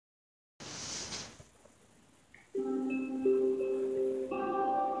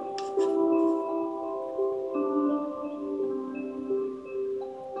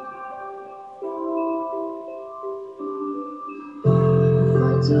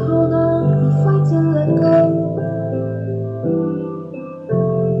to hold on and fight to let go.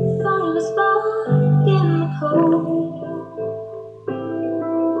 Find a spark in the cold.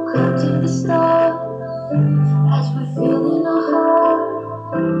 We're counting the stars as we're feeling our heart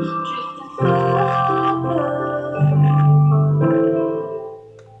drifting further.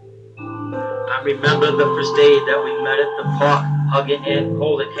 I remember the first day that we met at the park, hugging and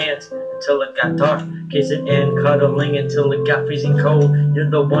holding hands until it got dark, kissing and cuddling until it got freezing cold. You're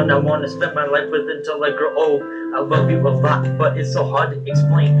the one I want to spend my life with until I grow old. I love you a lot, but it's so hard to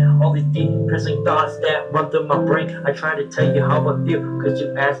explain all these deep, pressing thoughts that run through my brain. I try to tell you how I feel, cause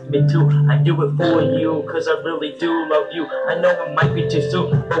you asked me to. I do it for you, cause I really do love you. I know it might be too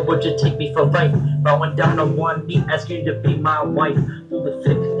soon, but would you take me for life? Bowing down on one knee, asking you to be my wife. Through the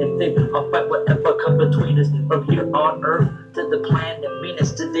thick and thin, I'll fight whatever comes between us. From here on earth to the planet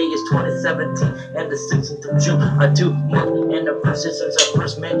Venus. Today is 2017 and the 16th of June. A 2-month anniversary since I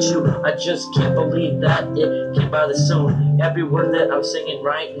first met you. I just can't believe that it came by this soon. Every word that I'm singing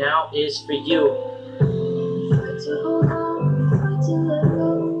right now is for you. Fight to hold on, fight to let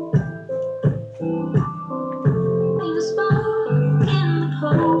go. Find a spark in the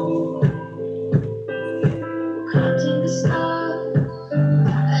cold. Counting the stars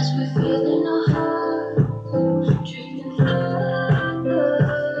as we're feeling our heart drifting further.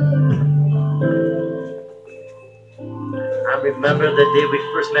 I remember the day we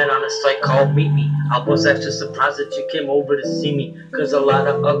first met on a site called Meet Me. I was actually surprised that you came over to see me, cause a lot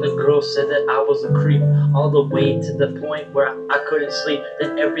of other girls said that I was a creep, all the way to the point where I couldn't sleep.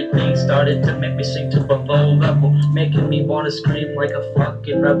 Then everything started to make me sink to a low level, making me wanna scream like a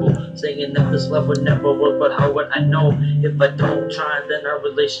fucking rebel, saying that this love would never work. But how would I know if I don't try? Then our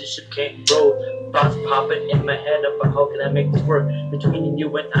relationship can't grow. Thoughts popping in my head about how can I make this work between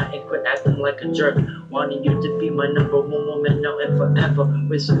you and I, and quit acting like a jerk. Wanting you to be my number one woman now and forever,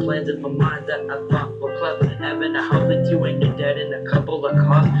 with some plans in my mind that I thought were clever. Having a house with you and your dad and a couple of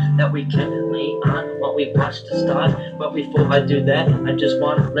cars that we can lay on while we watch the stars. But before I do that, I just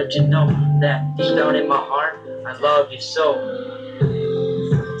want to let you know that deep down in my heart, I love you so.